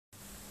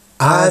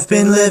I've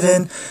been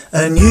living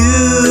a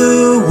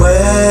new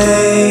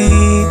way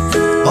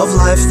of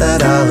life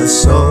that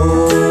Alice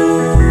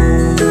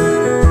sowed,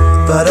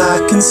 but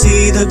I can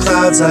see the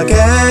clouds are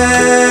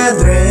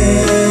gathering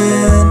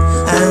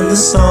and the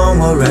storm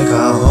will wreck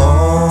our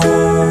home.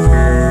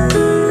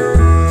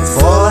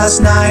 For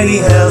last night he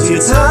held you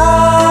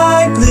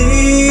tightly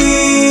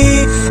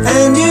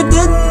and you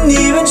didn't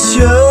even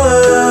shove.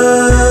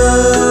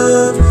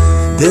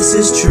 This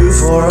is true,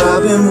 for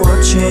I've been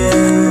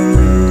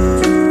watching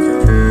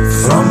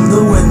from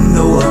the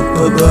window up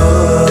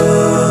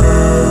above.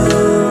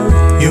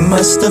 You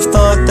must have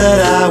thought that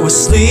I was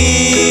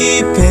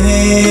sleeping,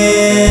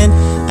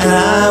 and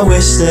I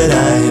wish that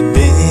I had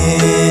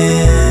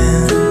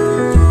been.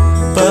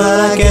 But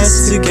I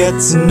guess to get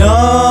to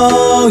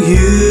know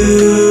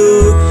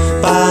you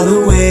by the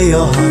way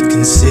your heart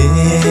can sing,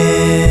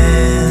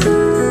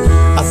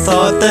 I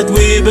thought that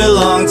we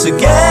belonged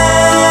together.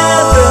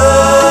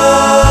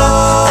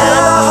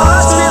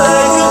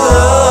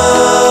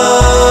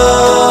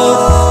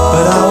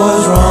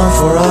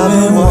 For I've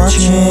been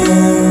watching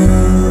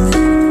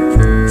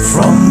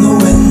from the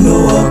window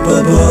up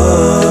above.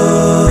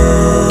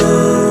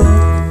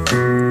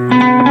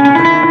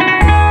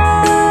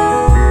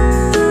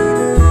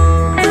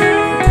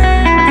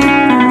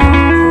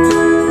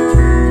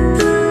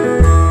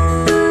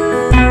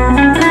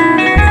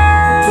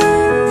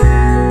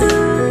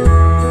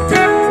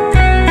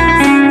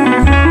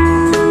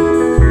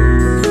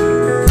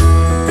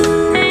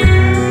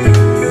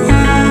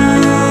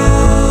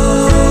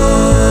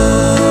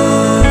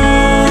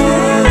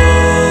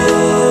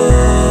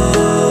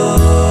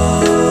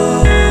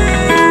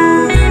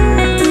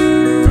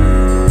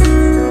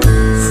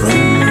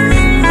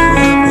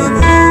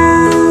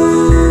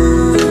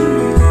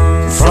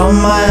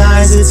 My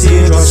eyes, a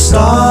teardrop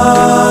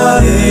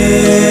started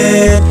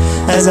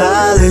as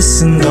I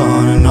listened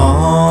on and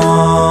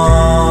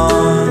on.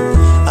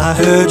 I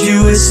heard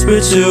you whisper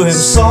to him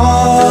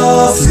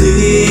softly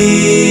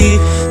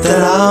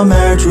that our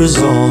marriage was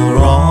all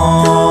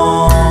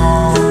wrong,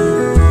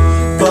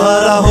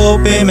 but I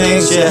hope it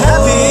makes you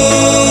happy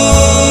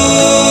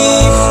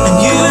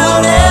and you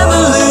will never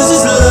lose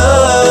his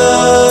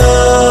love.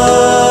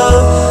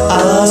 I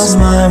lost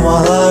mine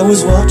while I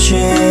was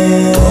watching.